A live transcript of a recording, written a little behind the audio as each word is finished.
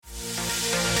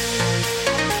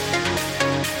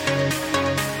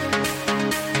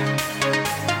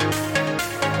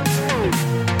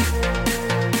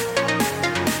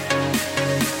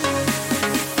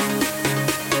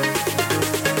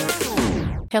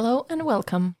Hello and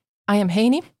welcome. I am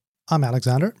Heini. I'm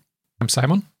Alexander. I'm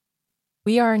Simon.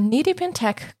 We are knee-deep in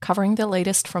tech, covering the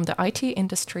latest from the IT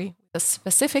industry with a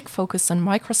specific focus on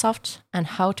Microsoft and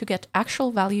how to get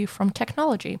actual value from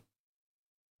technology.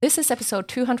 This is episode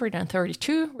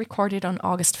 232, recorded on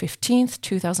August 15th,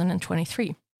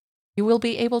 2023. You will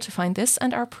be able to find this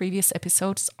and our previous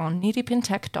episodes on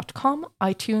kneedeepintech.com,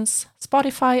 iTunes,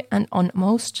 Spotify, and on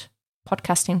most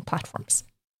podcasting platforms.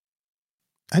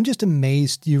 I'm just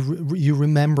amazed you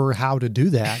remember how to do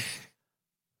that.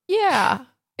 Yeah,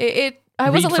 I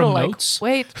was a Read little from like, notes.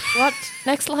 wait, what?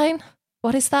 Next line?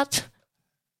 What is that?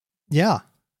 Yeah.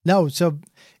 No, so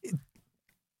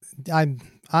I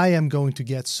am going to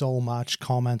get so much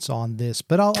comments on this,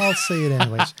 but I'll say it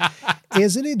anyways.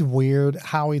 Isn't it weird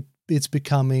how it's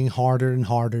becoming harder and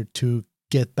harder to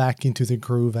get back into the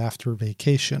groove after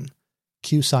vacation?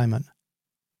 Cue Simon.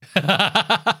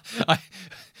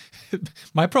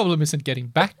 My problem isn't getting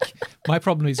back. My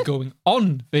problem is going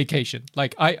on vacation.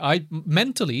 Like I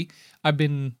mentally, I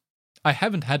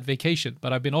haven't had vacation,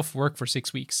 but I've been off work for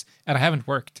 6 weeks and I haven't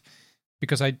worked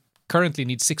because I currently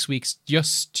need 6 weeks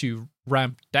just to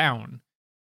ramp down,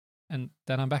 and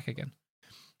then I'm back again.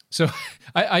 So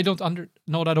I don't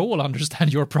not at all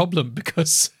understand your problem,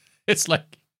 because it's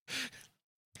like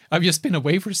I've just been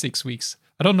away for 6 weeks.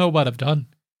 I don't know what I've done.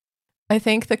 I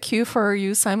think the cue for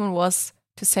you, Simon, was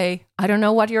to say, I don't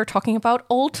know what you're talking about,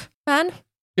 old man.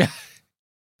 Yeah,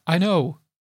 I know,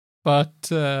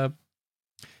 but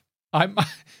I'm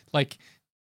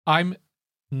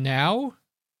now.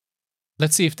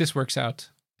 Let's see if this works out.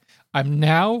 I'm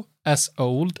now as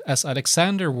old as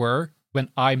Alexander were when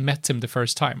I met him the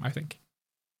first time, I think.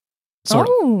 Sort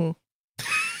of. Oh,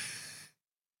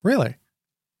 Really?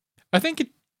 I think it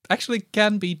actually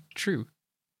can be true.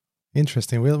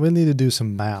 Interesting. We'll need to do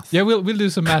some math. Yeah, we'll do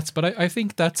some maths, but I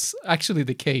think that's actually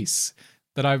the case,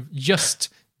 that I've just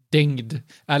dinged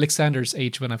Alexander's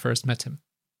age when I first met him.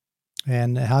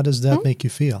 And how does that make you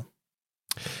feel?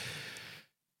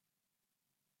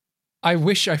 I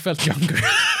wish I felt younger.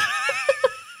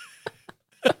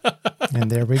 And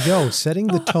there we go, setting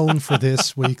the tone for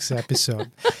this week's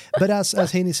episode. But as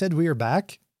Heini said, we are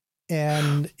back,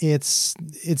 and it's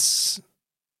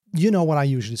you know what I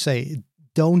usually say: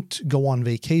 don't go on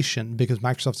vacation because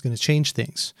Microsoft's going to change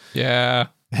things. Yeah,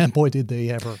 And boy, did they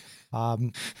ever!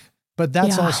 But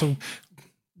that's also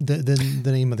the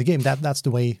name of the game. That's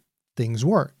the way things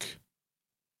work.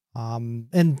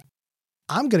 And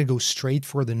I'm going to go straight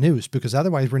for the news because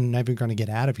otherwise we're never going to get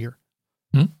out of here.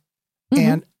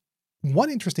 And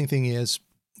one interesting thing is,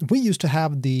 we used to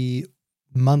have the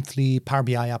monthly Power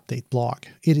BI update blog.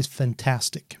 It is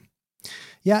fantastic.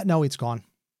 Yeah, no, it's gone.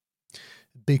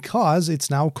 Because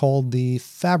it's now called the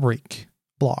Fabric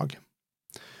blog.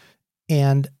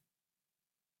 And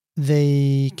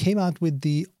they came out with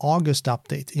the August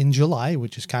update in July,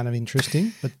 which is kind of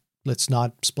interesting, but let's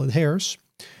not split hairs.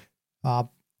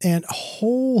 And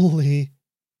holy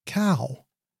cow,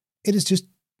 it is just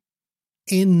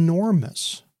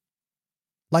enormous.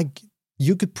 Like,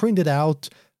 you could print it out,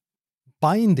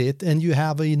 bind it, and you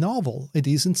have a novel, a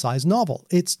decent sized novel.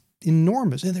 It's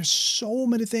enormous. And there's so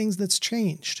many things that's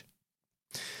changed.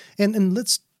 And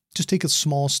let's just take a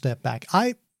small step back.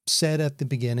 I said at the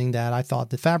beginning that I thought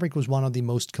the Fabric was one of the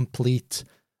most complete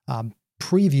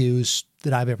previews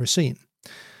that I've ever seen.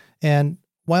 And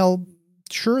while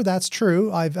sure, that's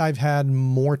true, I've had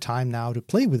more time now to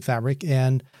play with Fabric,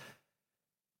 and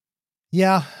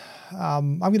yeah,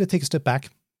 I'm going to take a step back.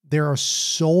 There are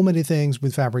so many things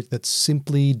with Fabric that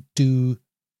simply do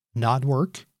not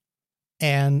work,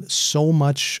 and so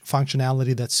much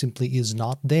functionality that simply is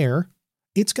not there.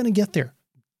 It's going to get there.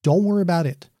 Don't worry about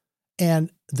it.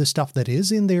 And the stuff that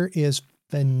is in there is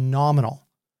phenomenal,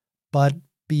 but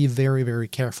be very, very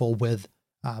careful with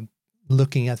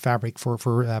looking at Fabric for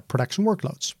production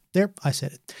workloads. There, I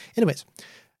said it. Anyways,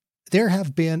 there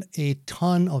have been a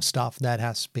ton of stuff that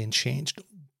has been changed.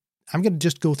 I'm going to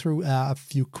just go through a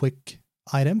few quick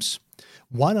items.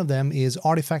 One of them is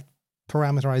artifact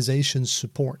parameterization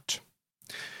support.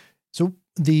 So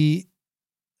the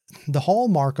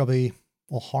hallmark of the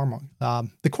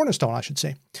cornerstone, I should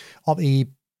say, of a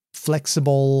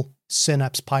flexible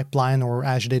Synapse pipeline or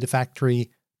Azure Data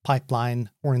Factory pipeline,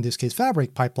 or in this case,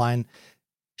 Fabric pipeline,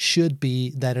 should be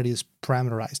that it is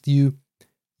parameterized. You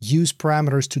use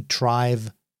parameters to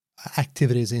drive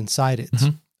activities inside it.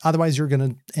 Otherwise, you're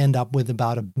going to end up with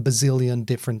about a bazillion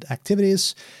different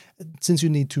activities, since you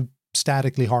need to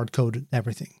statically hard code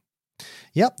everything.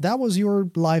 Yep, that was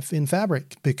your life in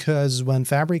Fabric, because when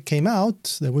Fabric came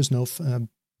out, there was no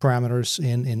parameters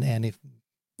in any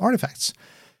artifacts.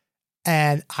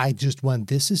 And I just went,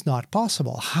 this is not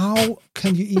possible. How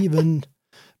can you even?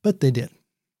 But they did.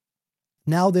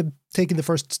 Now they've taken the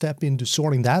first step into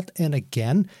sorting that. And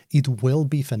again, it will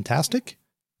be fantastic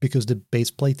because the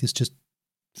base plate is just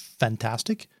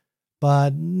fantastic.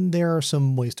 But there are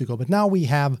some ways to go. But now we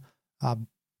have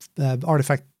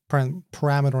artifact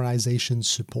parameterization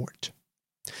support.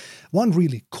 One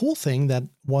really cool thing that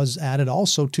was added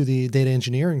also to the data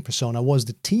engineering persona was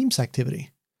the Teams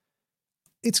activity.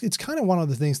 It's kind of one of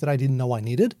the things that I didn't know I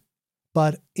needed,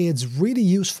 but it's really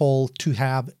useful to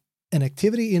have an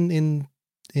activity in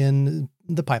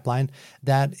the pipeline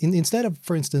that instead of,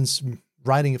 for instance,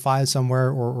 writing a file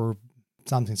somewhere or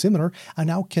something similar, I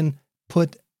now can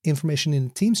put information in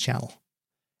the Teams channel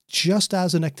just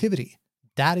as an activity.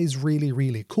 That is really,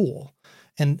 really cool.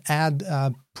 And add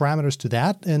parameters to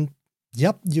that, and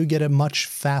yep, you get a much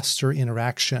faster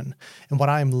interaction. And what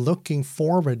I'm looking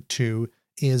forward to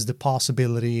is the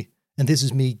possibility, and this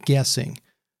is me guessing,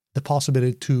 the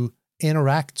possibility to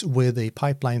interact with a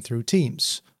pipeline through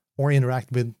Teams or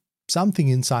interact with something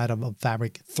inside of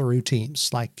Fabric through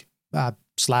Teams, like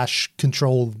 /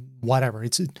 control, whatever.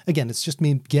 It's just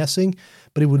me guessing,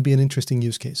 but it would be an interesting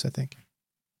use case, I think.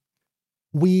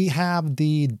 We have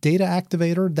the data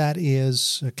activator that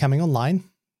is coming online.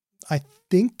 I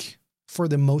think for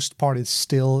the most part, it's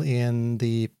still in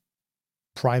the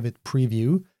private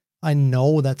preview. I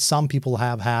know that some people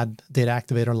have had data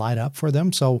activator light up for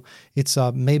them, so it's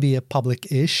maybe a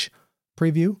public-ish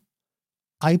preview.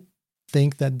 I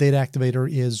think that data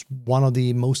activator is one of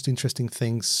the most interesting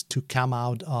things to come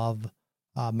out of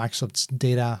Microsoft's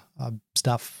data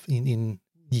stuff in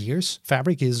years.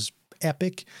 Fabric is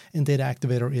epic, and data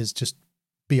activator is just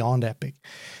beyond epic.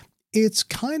 It's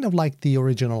kind of like the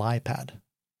original iPad.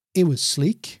 It was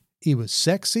sleek, it was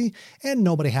sexy, and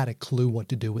nobody had a clue what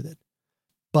to do with it.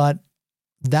 But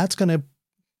that's going to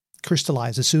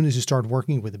crystallize as soon as you start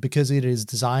working with it, because it is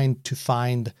designed to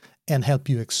find and help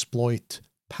you exploit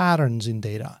patterns in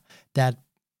data that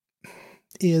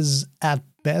is at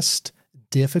best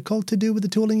difficult to do with the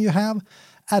tooling you have,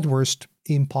 at worst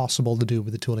impossible to do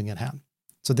with the tooling at hand.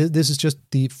 So this is just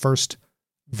the first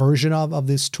version of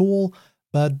this tool,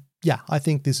 but yeah, I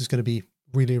think this is going to be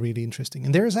really, really interesting.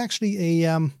 And there is actually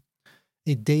a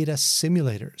data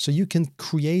simulator, so you can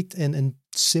create and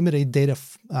simulate data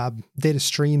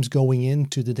streams going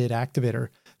into the data activator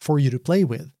for you to play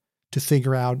with, to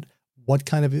figure out what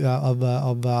kind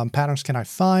of patterns can I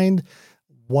find,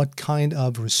 what kind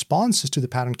of responses to the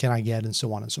pattern can I get, and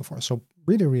so on and so forth. So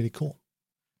really, really cool.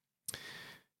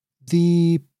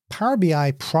 The Power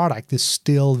BI product is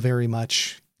still very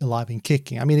much alive and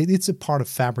kicking. I mean, it's a part of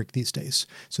Fabric these days.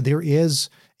 So there is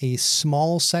a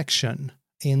small section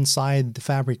inside the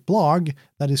Fabric blog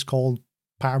that is called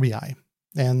Power BI.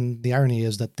 And the irony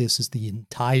is that this is the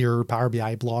entire Power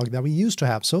BI blog that we used to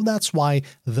have. So that's why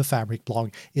the Fabric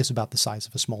blog is about the size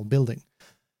of a small building.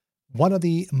 One of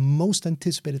the most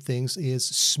anticipated things is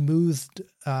smoothed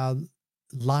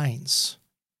lines.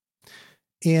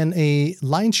 In a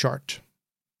line chart,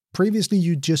 previously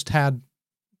you just had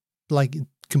like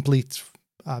complete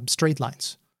straight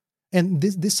lines. And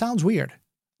this sounds weird.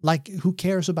 Like, who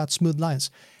cares about smooth lines?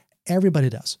 Everybody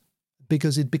does,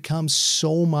 because it becomes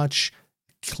so much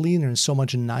cleaner and so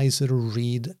much nicer to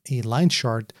read a line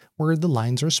chart where the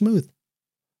lines are smooth.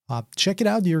 Check it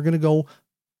out. You're going to go,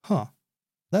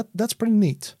 that's pretty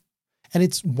neat. And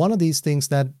it's one of these things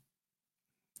that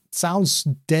sounds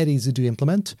dead easy to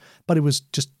implement, but it was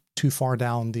just too far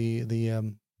down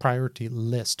the priority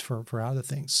list for other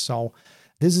things. So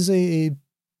this is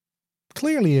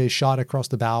clearly a shot across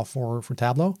the bow for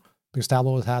Tableau, because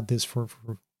Tableau has had this for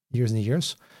years and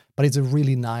years, but it's a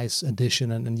really nice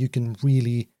addition, and you can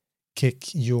really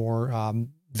kick your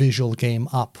visual game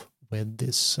up with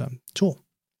this tool.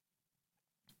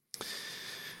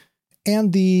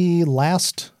 And the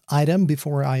last item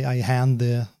before I hand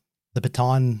the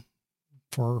baton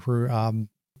for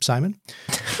Simon,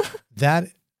 that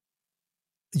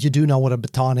you do know what a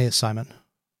baton is, Simon?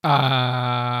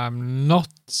 I'm not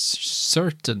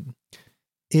certain.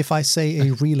 If I say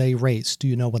a relay race, do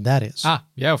you know what that is?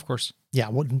 Yeah, of course. Yeah,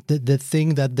 what the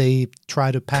thing that they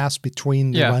try to pass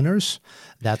between the runners,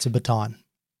 that's a baton.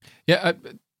 Yeah,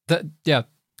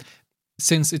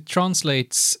 since it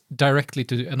translates directly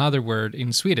to another word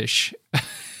in Swedish,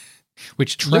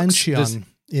 which Truncheon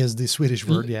is the Swedish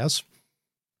word, yes.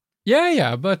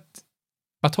 Yeah, but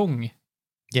batong.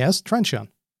 Yes, truncheon.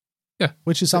 Yeah.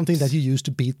 Which is something that you use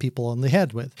to beat people on the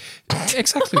head with.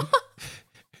 Exactly.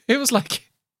 It was like,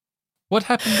 what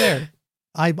happened there?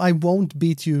 I won't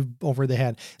beat you over the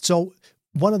head. So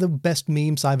one of the best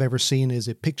memes I've ever seen is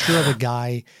a picture of a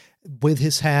guy with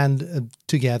his hand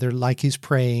together like he's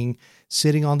praying,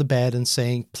 sitting on the bed and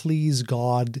saying, please,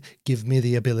 God, give me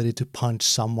the ability to punch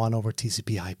someone over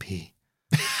TCP/IP.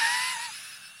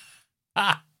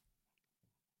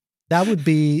 That would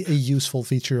be a useful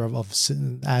feature of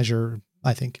Azure,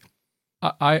 I think.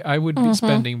 I would be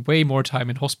spending way more time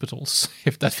in hospitals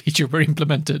if that feature were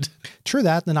implemented. True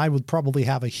that, and I would probably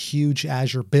have a huge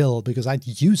Azure bill because I'd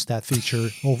use that feature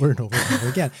over and over and over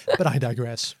again. But I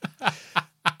digress.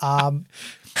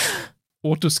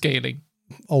 Auto-scaling.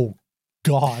 Oh,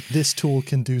 God, this tool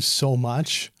can do so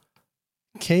much.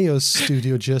 Chaos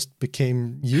Studio just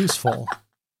became useful.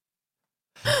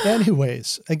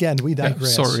 Anyways, again, we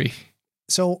digress. Sorry.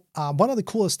 So one of the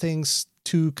coolest things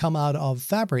to come out of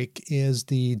Fabric is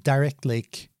the Direct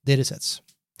Lake datasets.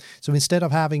 So instead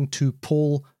of having to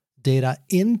pull data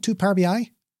into Power BI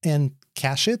and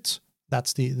cache it,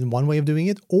 that's the one way of doing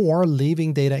it, or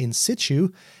leaving data in situ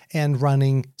and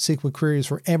running SQL queries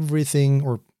for everything,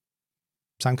 or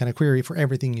some kind of query for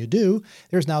everything you do,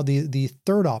 there's now the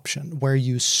third option where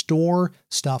you store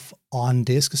stuff on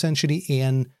disk, essentially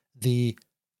in the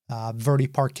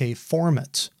VertiParquet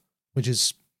format, which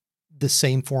is the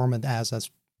same format as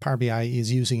Power BI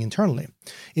is using internally.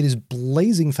 It is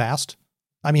blazing fast.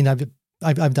 I mean,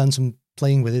 I've done some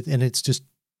playing with it, and it's just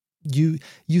you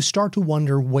start to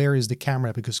wonder, where is the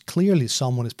camera, because clearly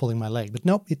someone is pulling my leg, but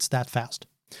nope, it's that fast.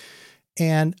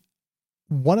 And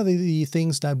one of the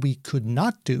things that we could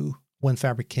not do when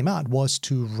Fabric came out was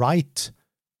to write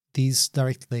these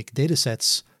Direct Lake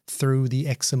datasets through the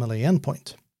XMLA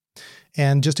endpoint.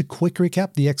 And just a quick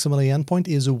recap, the XMLA endpoint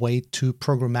is a way to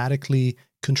programmatically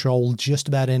control just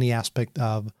about any aspect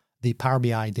of the Power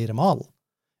BI data model,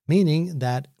 meaning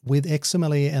that with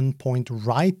XMLA endpoint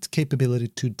write capability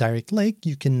to Direct Lake,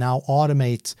 you can now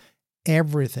automate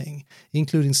everything,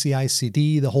 including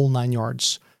CI/CD, the whole 9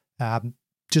 yards.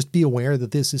 Just be aware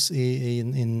that this is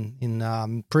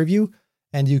in preview,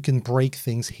 and you can break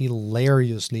things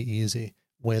hilariously easy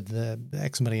with the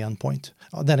XMLA endpoint.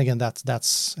 Then again, that's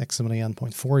XMLA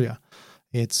endpoint for you.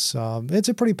 It's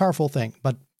a pretty powerful thing,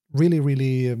 but really,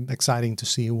 really exciting to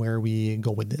see where we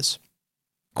go with this.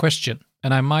 Question,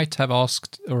 and I might have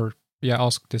asked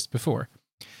this before.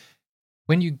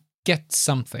 When you get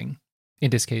something,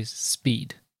 in this case,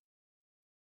 speed,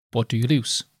 what do you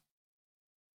lose?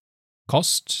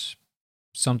 Cost?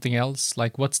 Something else?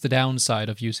 Like, what's the downside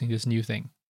of using this new thing?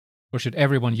 Or should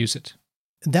everyone use it?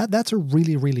 That's a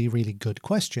really, really, really good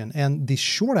question. And the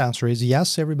short answer is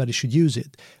yes, everybody should use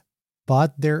it.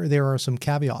 But there are some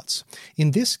caveats.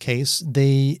 In this case,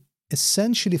 they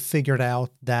essentially figured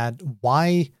out that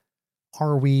why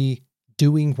are we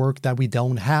doing work that we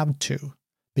don't have to?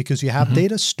 Because you have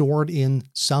data stored in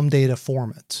some data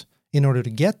format. In order to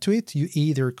get to it, you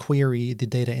either query the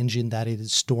data engine that it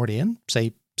is stored in,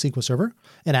 say SQL Server,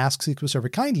 and ask SQL Server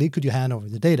kindly, could you hand over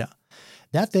the data?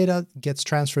 That data gets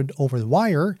transferred over the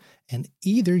wire, and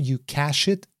either you cache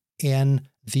it in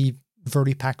the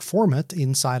VertiPack format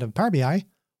inside of Power BI,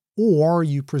 or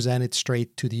you present it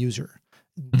straight to the user.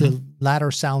 The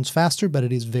latter sounds faster, but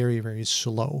it is very, very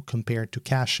slow compared to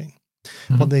caching.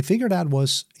 What they figured out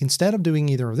was, instead of doing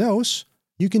either of those,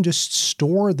 you can just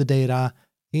store the data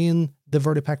in the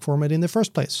VertiPack format in the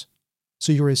first place.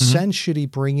 So you're essentially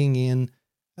bringing in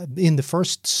the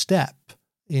first step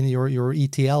in your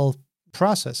ETL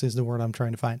process, is the word I'm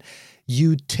trying to find.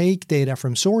 You take data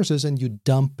from sources and you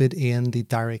dump it in the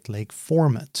Direct Lake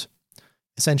format,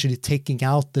 essentially taking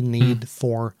out the need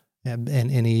for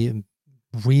any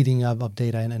reading of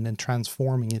data and then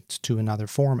transforming it to another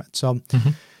format. So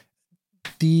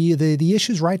the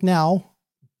issues right now,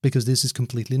 because this is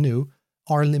completely new,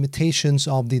 are limitations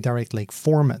of the Direct Lake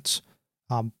formats.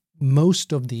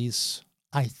 Most of these,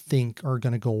 I think, are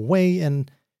going to go away.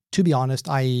 And to be honest,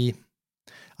 I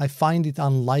find it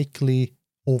unlikely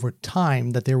over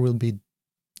time that there will be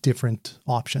different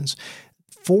options.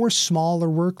 For smaller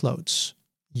workloads,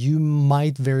 you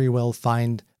might very well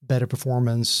find better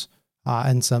performance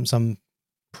and some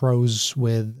pros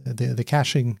with the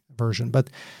caching version.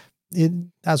 But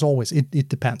as always, it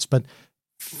depends. But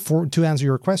to answer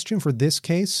your question, for this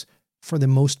case, for the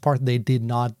most part, they did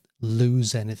not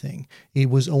lose anything.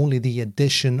 It was only the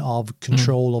addition of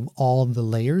control of all of the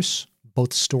layers,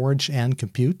 both storage and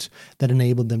compute, that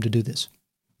enabled them to do this.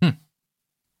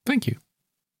 Thank you.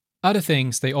 Other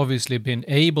things they obviously been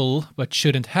able but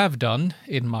shouldn't have done,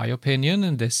 in my opinion,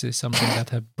 and this is something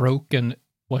that have broken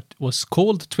what was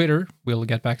called Twitter. We'll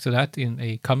get back to that in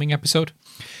a coming episode.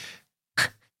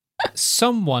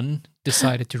 Someone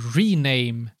decided to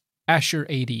rename Azure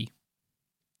AD.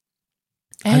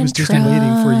 I was just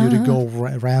waiting for you to go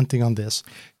ranting on this.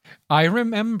 I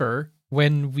remember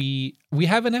when we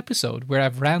have an episode where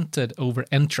I've ranted over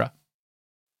Entra.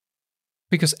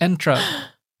 Because Entra,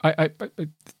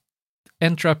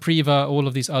 Entra, Priva, all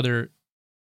of these other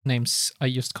names, I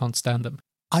just can't stand them.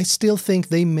 I still think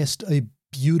they missed a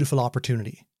beautiful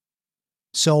opportunity.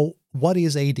 So what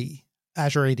is AD?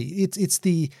 Azure AD. It's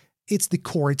the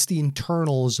core, it's the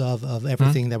internals of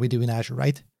everything that we do in Azure,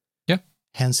 right? Yeah.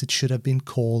 Hence, it should have been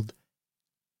called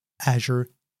Azure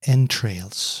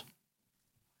Entrails.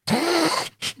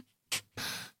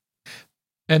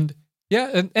 And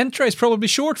Entra is probably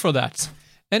short for that.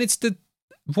 And it's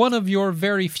one of your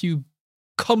very few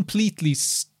completely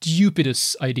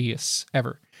stupidest ideas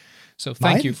ever. So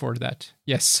thank you for that.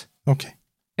 Yes. Okay.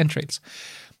 Entrails.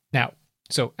 Now,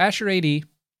 so Azure AD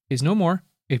is no more.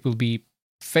 It will be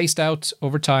phased out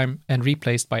over time and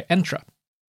replaced by Entra.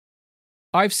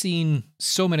 I've seen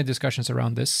so many discussions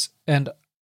around this, and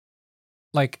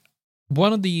like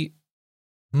one of the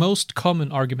most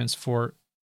common arguments for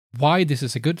why this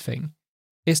is a good thing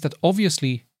is that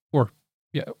obviously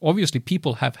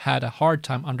people have had a hard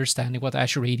time understanding what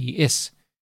Azure AD is.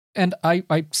 And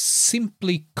I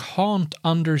simply can't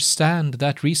understand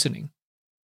that reasoning.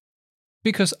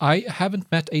 Because I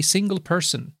haven't met a single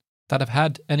person that have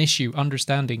had an issue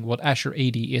understanding what Azure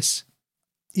AD is.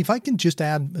 If I can just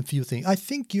add a few things, I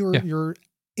think you're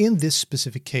in this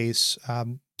specific case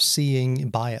seeing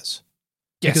bias.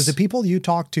 Yes. Because the people you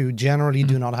talk to generally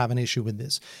do not have an issue with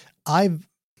this.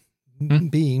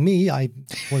 Being me, I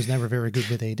was never very good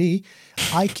with AD.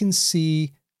 I can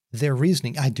see their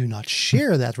reasoning. I do not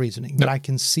share that reasoning, but I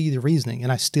can see the reasoning,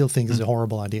 and I still think it's a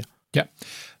horrible idea. Yeah.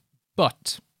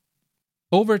 But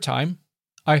over time,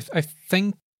 I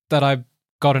think that I've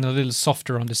gotten a little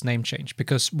softer on this name change,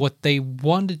 because what they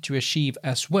wanted to achieve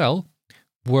as well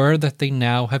were that they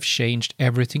now have changed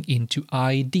everything into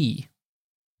ID.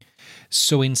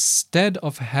 So instead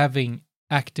of having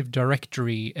Active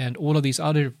Directory and all of these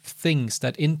other things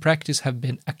that in practice have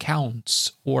been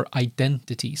accounts or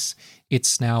identities,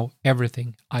 it's now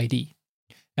everything ID.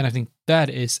 And I think that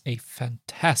is a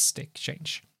fantastic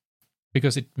change,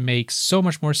 because it makes so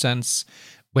much more sense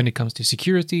when it comes to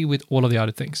security with all of the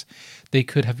other things. They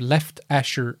could have left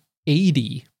Azure AD,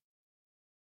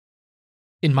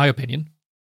 in my opinion,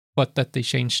 but that they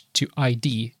changed to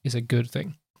ID is a good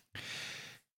thing.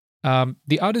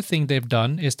 The other thing they've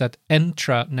done is that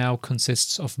Entra now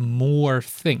consists of more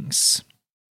things.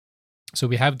 So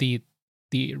we have the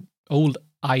old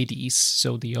IDs,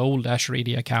 so the old Azure AD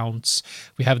accounts.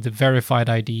 We have the verified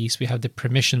IDs. We have the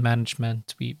permission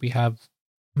management. We have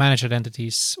managed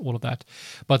identities, all of that.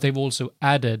 But they've also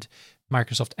added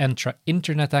Microsoft Entra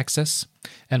Internet Access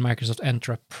and Microsoft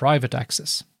Entra Private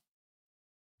Access,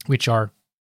 which are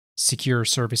secure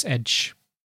service edge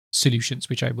solutions,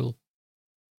 which I will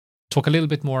talk a little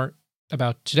bit more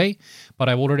about today, but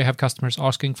I already have customers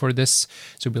asking for this,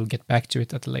 so we'll get back to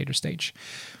it at a later stage.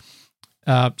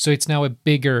 So it's now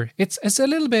it's a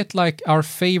little bit like our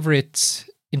favorite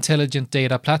intelligent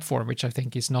data platform, which I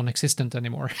think is non-existent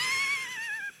anymore.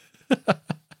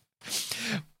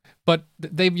 But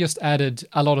they've just added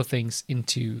a lot of things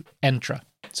into Entra.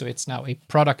 So it's now a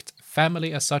product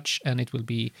family as such, and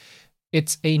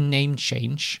it's a name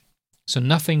change. So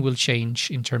nothing will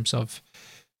change in terms of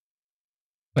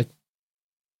like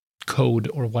code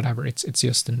or whatever. It's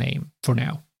just the name for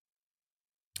now.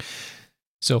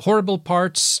 So horrible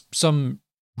parts, some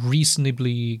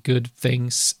reasonably good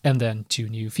things, and then 2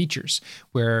 new features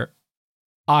where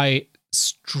I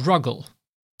struggle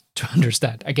to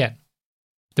understand, again,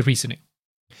 the reasoning.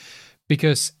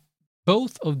 Because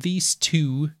both of these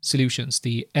 2 solutions,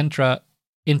 the Entra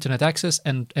Internet Access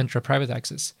and Entra Private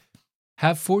Access,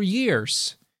 have for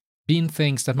years been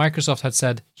things that Microsoft had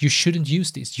said, you shouldn't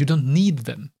use these, you don't need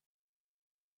them.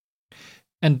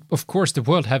 And of course the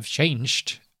world have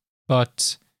changed,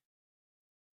 but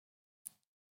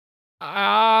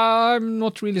I'm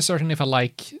not really certain if I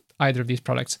like either of these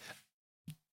products.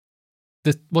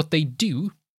 What they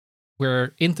do,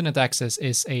 where Internet Access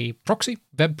is a proxy,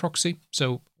 web proxy,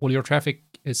 so all your traffic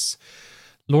is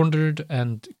laundered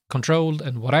and controlled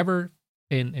and whatever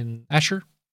in Azure,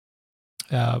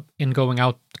 ingoing,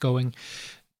 outgoing.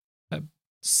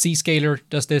 Zscaler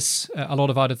does this, a lot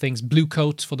of other things.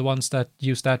 Bluecoat, for the ones that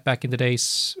used that back in the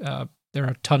days. There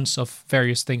are tons of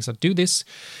various things that do this.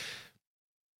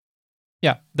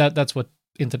 Yeah, that's what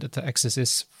Internet Access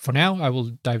is for now. I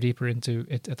will dive deeper into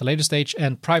it at a later stage.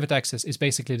 And Private Access is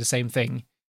basically the same thing,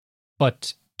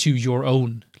 but to your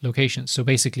own location. So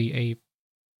basically a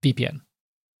VPN,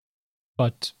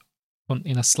 but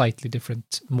in a slightly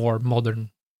different, more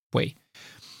modern way.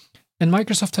 And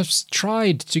Microsoft has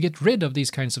tried to get rid of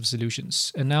these kinds of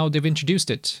solutions, and now they've introduced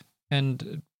it.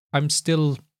 and I'm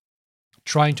still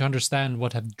trying to understand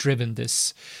what have driven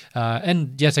this.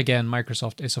 And yet again,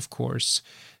 Microsoft is, of course,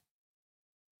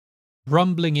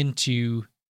 rumbling into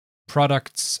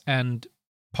products and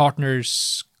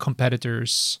partners,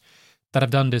 competitors that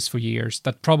have done this for years,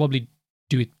 that probably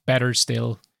do it better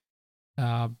still,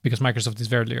 because Microsoft is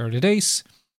very early days.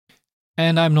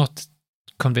 And I'm not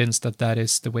convinced that that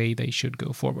is the way they should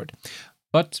go forward.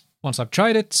 But once I've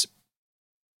tried it,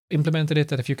 implemented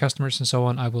it at a few customers and so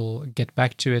on, I will get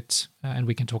back to it, and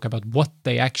we can talk about what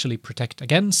they actually protect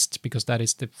against, because that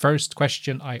is the first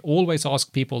question I always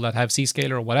ask people that have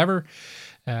Zscaler or whatever.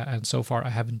 And so far, I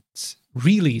haven't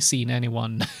really seen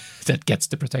anyone that gets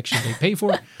the protection they pay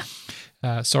for.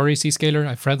 Sorry, Zscaler, I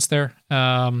have friends there.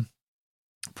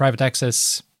 Private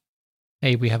access,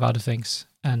 hey, we have other things.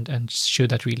 And should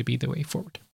that really be the way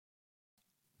forward?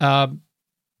 I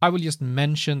will just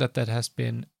mention that has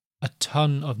been a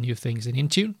ton of new things in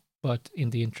Intune, but in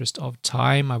the interest of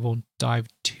time, I won't dive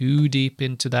too deep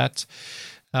into that.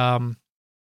 Often,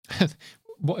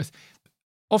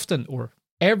 or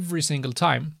every single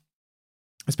time,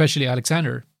 especially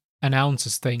Alexander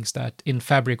announces things that in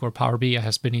Fabric or Power BI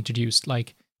has been introduced,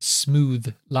 like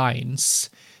smooth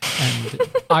lines. And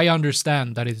I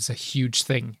understand that it is a huge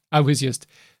thing. I was just,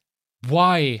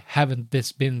 why haven't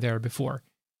this been there before?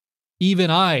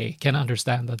 Even I can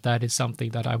understand that is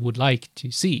something that I would like to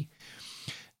see.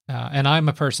 And I'm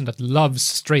a person that loves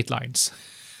straight lines.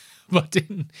 But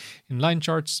in line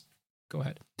charts, go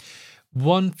ahead.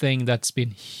 One thing that's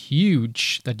been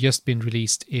huge that just been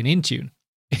released in Intune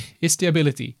is the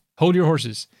ability, hold your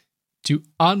horses, to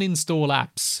uninstall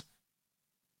apps.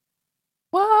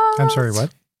 What? I'm sorry,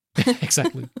 what?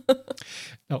 Exactly.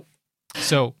 No.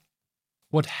 So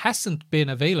what hasn't been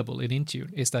available in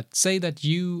Intune is that, say that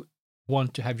you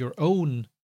want to have your own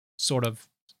sort of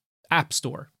app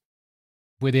store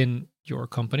within your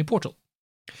company portal,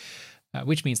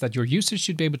 which means that your users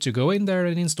should be able to go in there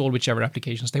and install whichever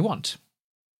applications they want.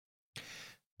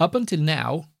 Up until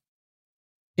now,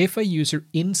 if a user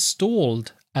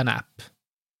installed an app,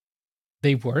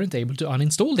 they weren't able to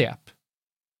uninstall the app.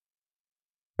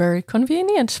 Very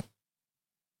convenient.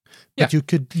 Yeah. But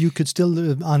you could still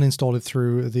uninstall it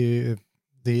through the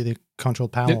control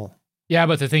panel. Yeah,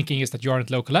 but the thinking is that you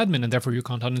aren't local admin and therefore you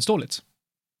can't uninstall it.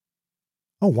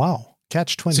 Oh, wow.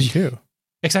 Catch 22.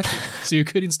 Exactly. So you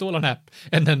could install an app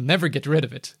and then never get rid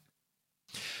of it.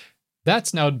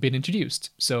 That's now been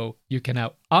introduced. So you can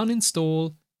now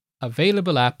uninstall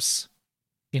available apps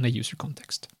in a user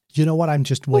context. You know what I'm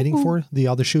just waiting for? The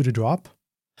other shoe to drop.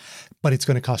 But it's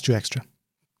going to cost you extra.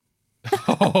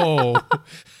 Oh.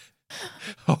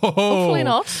 Hopefully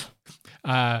not.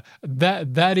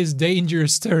 That is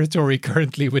dangerous territory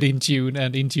currently with Intune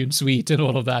and Intune Suite and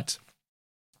all of that.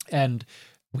 And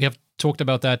we have talked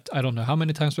about that, I don't know how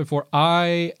many times before.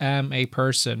 I am a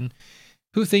person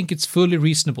who think it's fully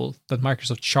reasonable that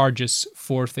Microsoft charges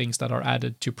for things that are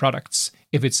added to products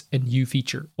if it's a new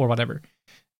feature or whatever.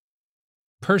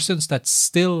 Persons that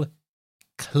still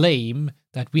claim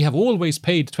that we have always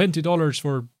paid $20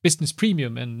 for business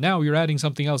premium and now you're adding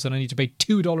something else and I need to pay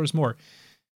 $2 more.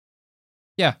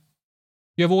 Yeah,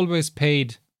 you have always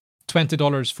paid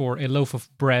 $20 for a loaf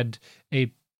of bread,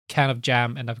 a can of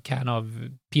jam, and a can of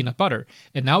peanut butter.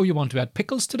 And now you want to add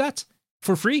pickles to that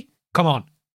for free? Come on.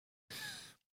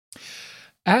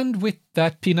 And with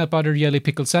that peanut butter jelly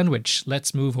pickle sandwich,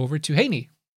 let's move over to Heini.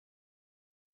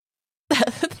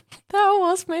 That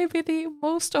was maybe the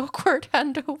most awkward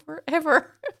handover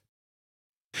ever.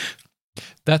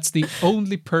 That's the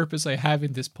only purpose I have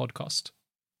in this podcast.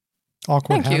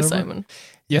 Awkward Thank handover. you, Simon.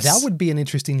 Yes. That would be an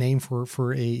interesting name for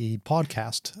a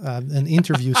podcast, an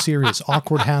interview series,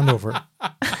 Awkward Handover.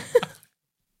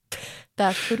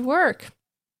 That could work.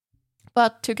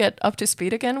 But to get up to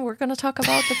speed again, we're going to talk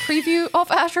about the preview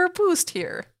of Azure Boost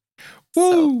here.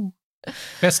 Woo!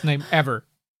 Best name ever.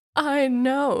 I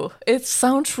know. It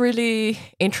sounds really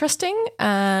interesting,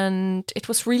 and it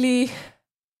was really...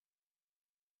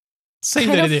 Say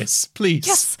kind that of- it is, please.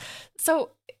 Yes. So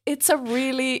it's a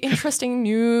really interesting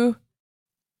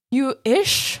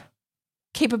new-ish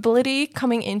capability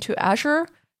coming into Azure.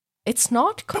 It's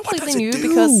not But what completely does it new do?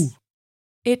 because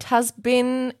it has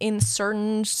been in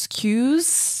certain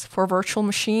SKUs for virtual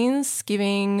machines,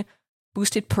 giving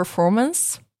boosted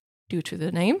performance due to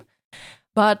the name.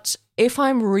 But if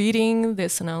I'm reading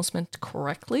this announcement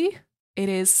correctly, it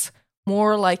is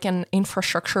more like an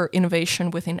infrastructure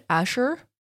innovation within Azure,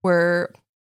 where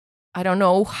I don't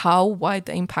know how wide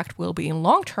the impact will be in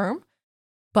long term,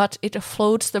 but it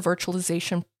offloads the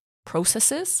virtualization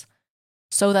processes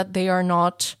so that they are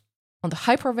not on the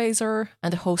hypervisor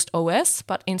and the host OS,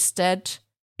 but instead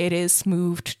it is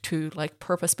moved to like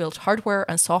purpose-built hardware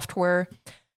and software,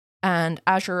 and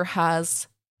Azure has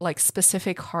like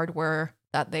specific hardware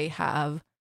that they have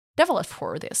developed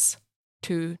for this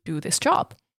to do this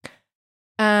job.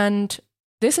 And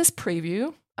this is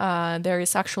preview. There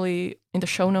is actually in the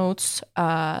show notes,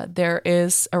 there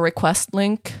is a request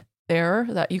link there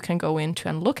that you can go into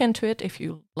and look into it if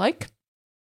you like.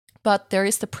 But there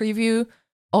is the preview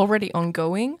already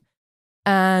ongoing,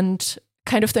 and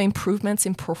kind of the improvements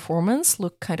in performance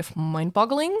look kind of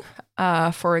mind-boggling.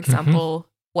 For example,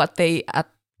 what they at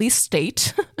least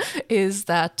state is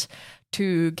that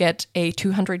to get a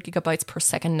 200 gigabytes per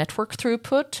second network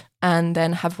throughput and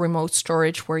then have remote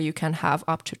storage where you can have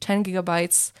up to 10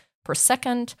 gigabytes per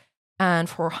second and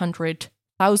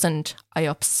 400,000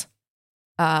 IOPS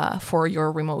for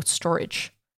your remote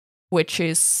storage, which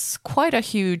is quite a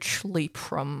huge leap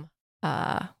from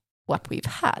what we've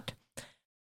had.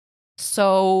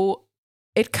 So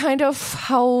it kind of,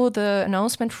 how the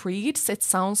announcement reads, it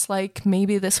sounds like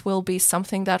maybe this will be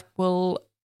something that will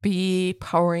be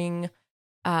powering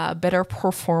better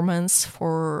performance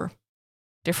for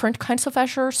different kinds of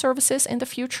Azure services in the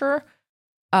future.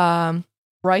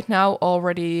 Right now,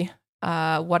 already,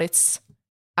 what it's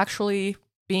actually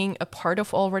being a part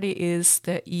of already is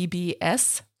the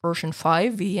EBS version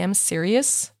 5 VM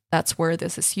series. That's where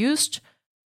this is used.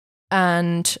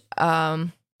 And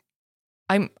I'm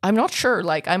not sure,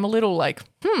 like, I'm a little like,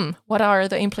 what are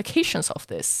the implications of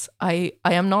this? I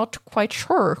am not quite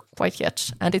sure quite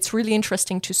yet. And it's really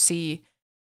interesting to see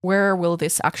where will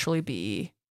this actually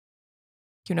be,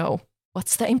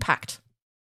 what's the impact?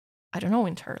 I don't know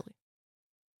entirely.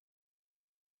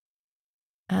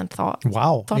 And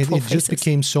wow, it just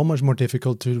became so much more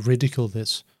difficult to ridicule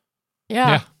this.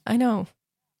 Yeah. I know.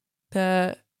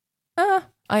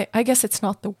 I guess it's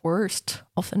not the worst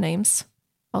of the names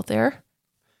out there.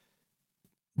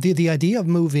 The idea of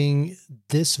moving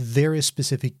this very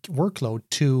specific workload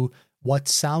to what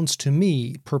sounds to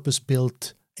me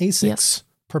purpose-built ASICs, Yes.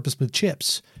 purpose-built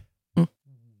chips.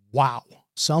 Wow.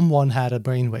 Someone had a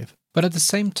brainwave. But at the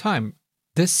same time,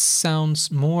 this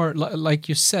sounds more like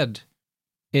you said,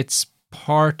 it's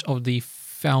part of the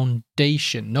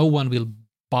foundation. No one will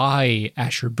buy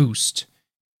Azure Boost.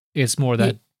 It's more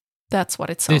that that's what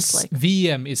it sounds this like.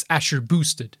 VM is Azure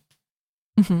boosted.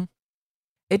 Mm-hmm.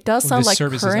 It does sound like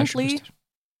currently Azure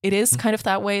it is kind of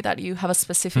that way, that you have a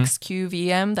specific SKU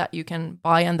VM that you can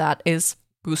buy and that is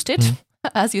boosted,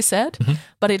 as you said.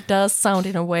 But it does sound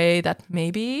in a way that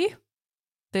maybe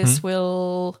this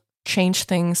will change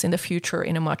things in the future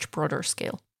in a much broader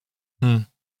scale.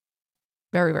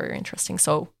 Very, very interesting.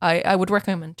 So I would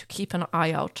recommend to keep an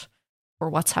eye out for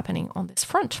what's happening on this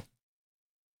front.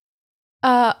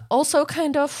 Also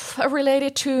kind of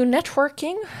related to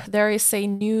networking, there is a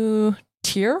new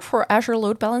tier for Azure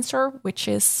Load Balancer, which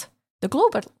is the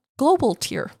global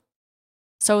tier.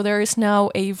 So there is now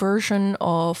a version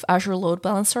of Azure Load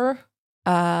Balancer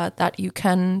that you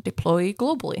can deploy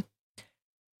globally.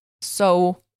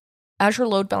 So Azure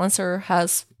Load Balancer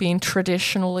has been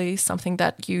traditionally something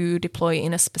that you deploy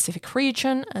in a specific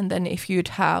region, and then if you'd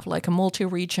have like a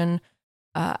multi-region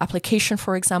application,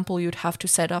 for example, you'd have to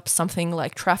set up something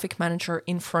like Traffic Manager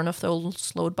in front of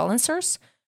those load balancers.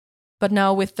 But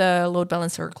now with the Load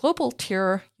Balancer Global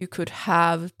tier, you could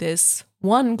have this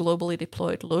one globally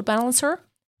deployed load balancer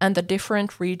and the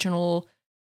different regional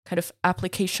kind of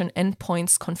application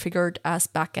endpoints configured as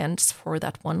backends for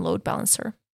that one load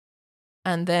balancer.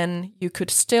 And then you could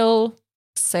still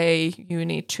say you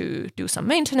need to do some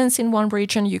maintenance in one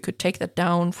region. You could take that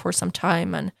down for some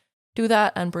time and do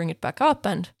that and bring it back up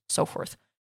and so forth.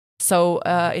 So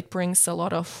it brings a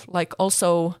lot of, like,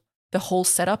 also the whole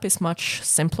setup is much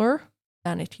simpler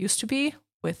than it used to be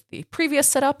with the previous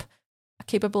setup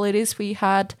capabilities we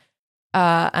had.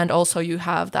 And also you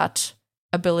have that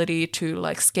ability to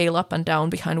like scale up and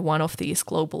down behind one of these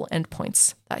global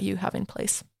endpoints that you have in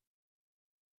place.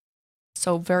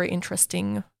 So very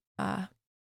interesting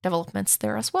developments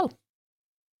there as well.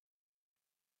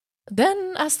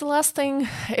 Then as the last thing,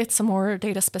 it's a more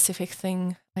data-specific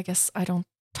thing. I guess I don't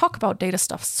talk about data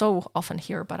stuff so often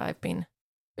here, but I've been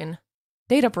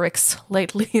Databricks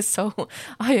lately, so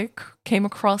I came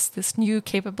across this new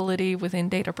capability within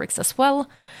Databricks as well.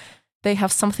 They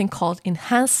have something called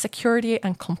Enhanced Security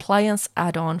and Compliance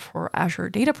add-on for Azure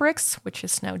Databricks, which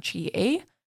is now GA.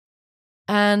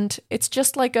 And it's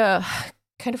just like a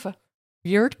kind of a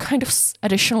weird kind of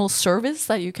additional service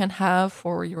that you can have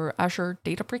for your Azure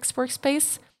Databricks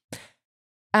workspace.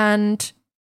 And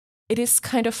it is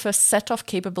kind of a set of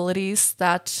capabilities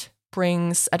that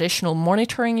brings additional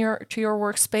monitoring to your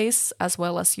workspace, as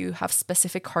well as you have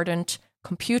specific hardened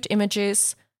compute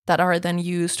images that are then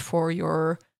used for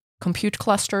your compute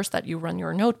clusters that you run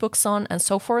your notebooks on and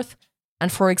so forth.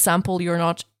 And for example, you're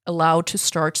not allowed to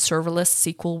start serverless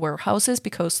SQL warehouses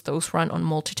because those run on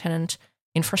multi-tenant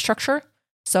infrastructure.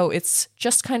 So it's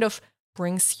just kind of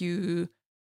brings you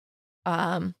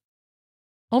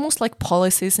almost like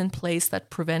policies in place that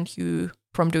prevent you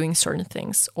from doing certain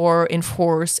things or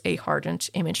enforce a hardened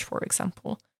image, for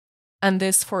example. And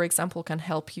this, for example, can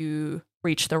help you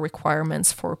reach the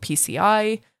requirements for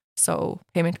PCI, so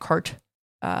payment card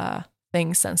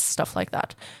things and stuff like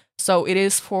that. So it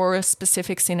is for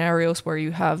specific scenarios where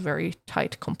you have very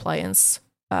tight compliance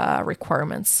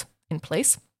requirements in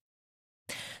place.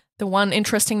 The one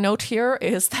interesting note here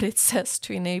is that it says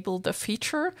to enable the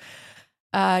feature,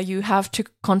 you have to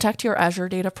contact your Azure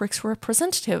Databricks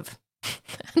representative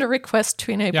and request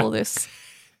to enable this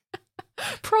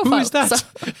profile. Who is that?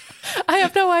 So, I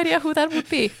have no idea who that would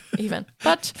be, even.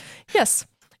 But yes,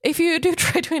 if you do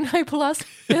try to enable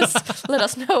this, let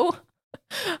us know.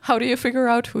 How do you figure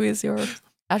out who is your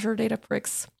Azure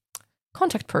Databricks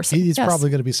contact person? It's probably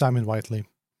going to be Simon Whiteley.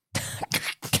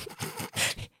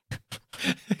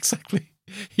 Exactly.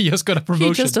 He just got a promotion.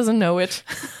 He just doesn't know it.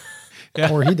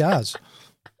 Yeah. Or he does.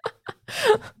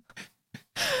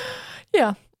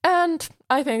 Yeah. And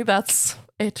I think that's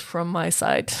it from my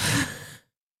side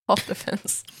of the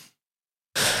fence.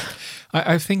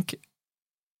 I think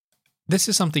this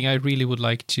is something I really would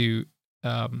like to...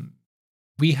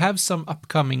 we have some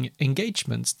upcoming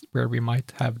engagements where we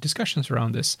might have discussions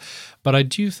around this. But I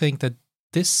do think that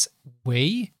this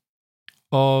way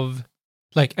of...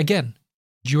 Like, again,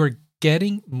 you're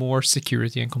getting more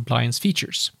security and compliance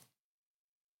features.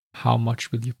 How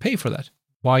much will you pay for that?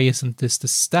 Why isn't this the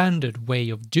standard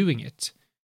way of doing it?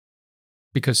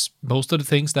 Because most of the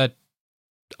things that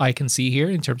I can see here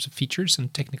in terms of features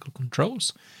and technical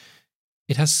controls,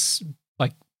 it has,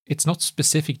 like, it's not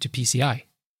specific to PCI.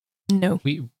 No.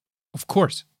 We, of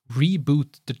course,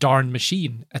 reboot the darn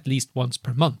machine at least once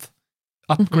per month.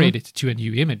 Upgrade it to a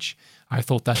new image. I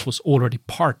thought that was already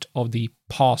part of the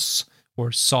PaaS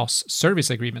or SaaS service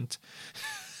agreement.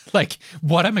 Like,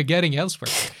 what am I getting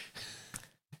elsewhere?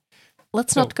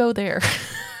 Let's not go there.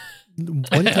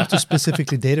 When it comes to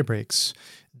specifically Databricks,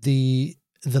 the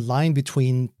line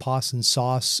between PaaS and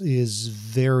SaaS is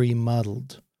very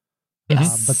muddled.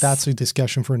 Yes. But that's a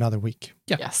discussion for another week.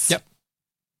 Yeah. Yes. Yep.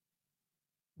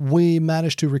 We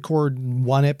managed to record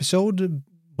one episode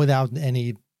without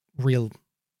any real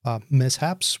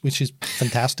mishaps, which is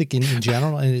fantastic in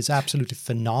general, and it's absolutely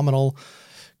phenomenal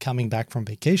coming back from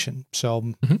vacation.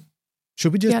 So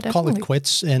should we just call it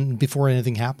quits and before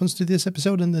anything happens to this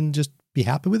episode and then just be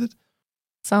happy with it?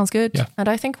 Sounds good. Yeah. And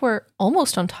I think we're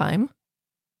almost on time.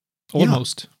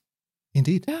 Almost. Yeah,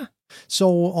 indeed. Yeah.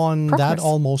 So on Progress. that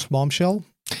almost bombshell,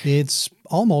 it's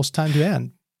almost time to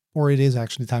end. Or it is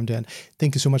actually time to end.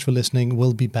 Thank you so much for listening.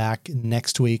 We'll be back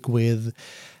next week with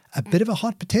a bit of a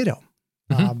hot potato.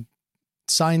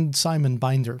 Signed Simon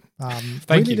Binder.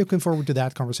 Really looking forward to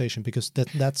that conversation because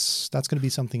that's going to be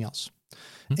something else.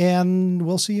 And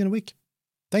we'll see you in a week.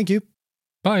 Thank you.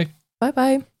 Bye.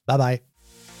 Bye-bye. Bye-bye.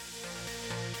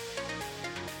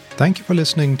 Thank you for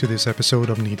listening to this episode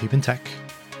of Knee Deep in Tech.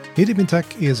 Knee Deep in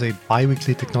Tech is a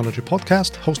bi-weekly technology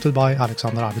podcast hosted by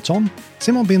Alexander Arvidsson,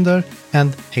 Simon Binder,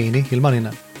 and Heini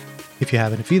Hilmarinen. If you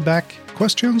have any feedback,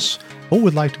 questions, or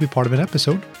would like to be part of an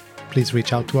episode, please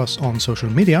reach out to us on social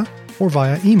media or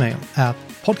via email at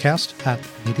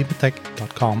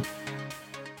podcast@kneedeepintech.com.